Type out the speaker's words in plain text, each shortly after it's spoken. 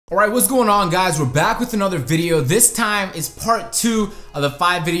Alright, what's going on, guys? We're back with another video. This time is part 2 of the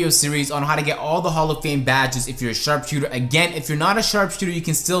 5 video series on how to get all the Hall of Fame badges if you're a sharpshooter. Again, if you're not a sharpshooter, you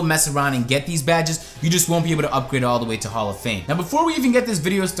can still mess around and get these badges. You just won't be able to upgrade all the way to Hall of Fame. Now, before we even get this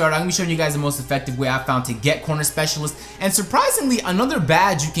video started, I'm going to be showing you guys the most effective way I found to get corner specialist. And surprisingly, another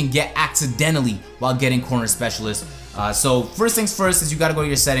badge you can get accidentally while getting corner specialist. So first things first is you gotta go to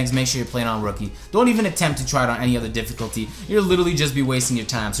your settings, make sure you're playing on rookie. Don't even attempt to try it on any other difficulty. You'll literally just be wasting your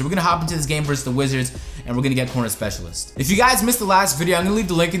time. So we're gonna hop into this game versus the Wizards, and we're gonna get corner specialist. If you guys missed the last video, I'm gonna leave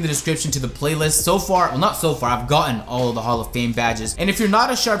the link in the description to the playlist. So far, well, not so far, I've gotten all of the Hall of Fame badges. And if you're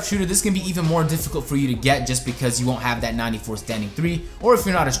not a sharpshooter, this can be even more difficult for you to get just because you won't have that 94 standing 3, or if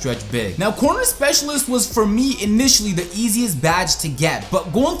you're not a stretch big. Now, corner specialist was for me initially the easiest badge to get,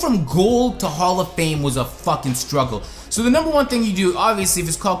 but going from gold to Hall of Fame was a fucking struggle. So the number one thing you do, obviously, if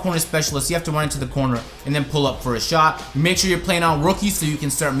it's called corner specialist, you have to run into the corner and then pull up for a shot. Make sure you're playing on rookie so you can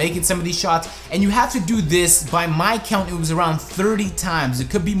start making some of these shots. And you have to do this, by my count, it was around 30 times. It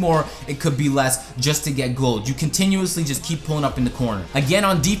could be more, it could be less, just to get gold. You continuously just keep pulling up in the corner. Again,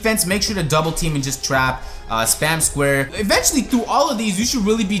 on defense, make sure to double team and just trap. Spam square. Eventually, through all of these, you should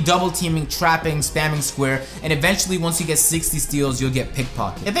really be double teaming, trapping, spamming square, and eventually, once you get 60 steals, you'll get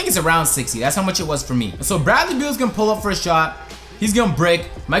pickpocket. I think it's around 60. That's how much it was for me. So Bradley Beal's gonna pull up for a shot. He's gonna break.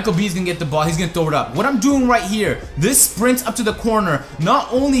 Michael B's gonna get the ball. He's gonna throw it up. What I'm doing right here, this sprint up to the corner,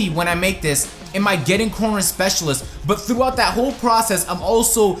 not only when I make this am I getting corner specialist, but throughout that whole process, I'm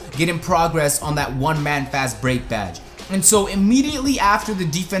also getting progress on that one-man fast break badge. And so immediately after the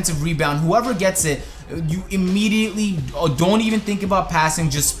defensive rebound, whoever gets it, you immediately don't even think about passing,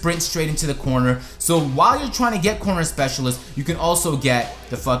 just sprint straight into the corner. So while you're trying to get corner specialist, you can also get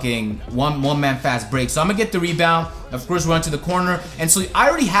the fucking one-man fast break. So I'm gonna get the rebound, of course run to the corner, and so I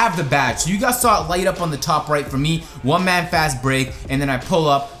already have the badge. So you guys saw it light up on the top right for me, one-man fast break, and then I pull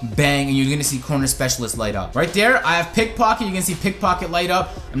up, bang, and you're gonna see corner specialist light up. Right there, I have pickpocket, you're gonna see pickpocket light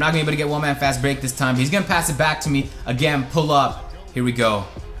up. I'm not gonna be able to get one-man fast break this time, but he's gonna pass it back to me. Again, pull up, here we go.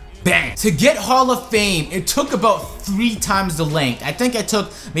 Bang! To get Hall of Fame, it took about 3 times the length. I think I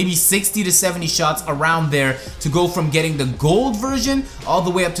took maybe 60 to 70 shots around there to go from getting the gold version all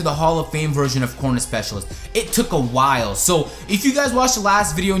the way up to the Hall of Fame version of corner specialist. It took a while. So if you guys watched the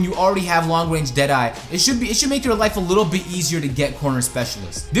last video and you already have long range Deadeye, it should make your life a little bit easier to get corner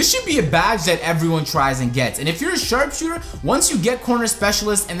specialist. This should be a badge that everyone tries and gets. And if you're a sharpshooter, once you get corner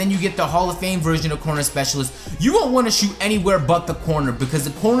specialist and then you get the Hall of Fame version of corner specialist, you won't want to shoot anywhere but the corner, because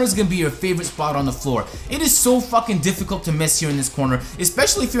the corner is gonna be your favorite spot on the floor. It is so fucking difficult to miss here in this corner,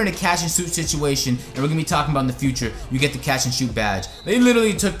 especially if you're in a catch and shoot situation, and we're gonna be talking about in the future, you get the catch and shoot badge. They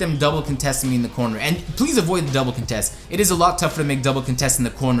literally took them double contesting me in the corner, and please avoid the double contest. It is a lot tougher to make double contest in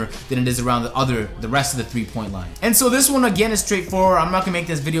the corner than it is around the rest of the 3-point line. And so this one again is straightforward. I'm not gonna make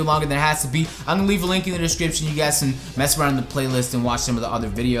this video longer than it has to be. I'm gonna leave a link in the description. You guys can mess around in the playlist and watch some of the other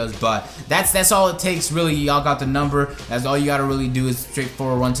videos, but that's all it takes really. Y'all got the number. That's all you gotta really do is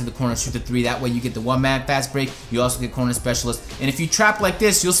straightforward run to the corner, shoot the 3. That way you get the one-man fast break. You also get corner specialist. And if you trap like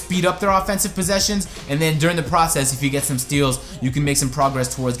this, you'll speed up their offensive possessions. And then during the process, if you get some steals, you can make some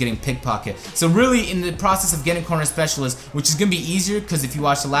progress towards getting pickpocket. So really, in the process of getting corner specialist, which is gonna be easier because if you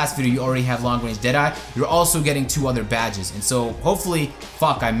watch the last video, you already have long range Deadeye. You're also getting 2 other badges. And so hopefully,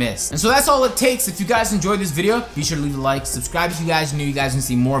 fuck, I missed. And so that's all it takes. If you guys enjoyed this video, be sure to leave a like. Subscribe if you guys are new. You guys can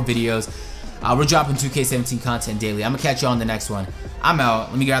see more videos. We're dropping 2K17 content daily. I'm gonna catch you on the next one. I'm out.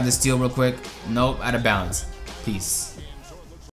 Let me grab this steal real quick. Nope, out of bounds. Peace.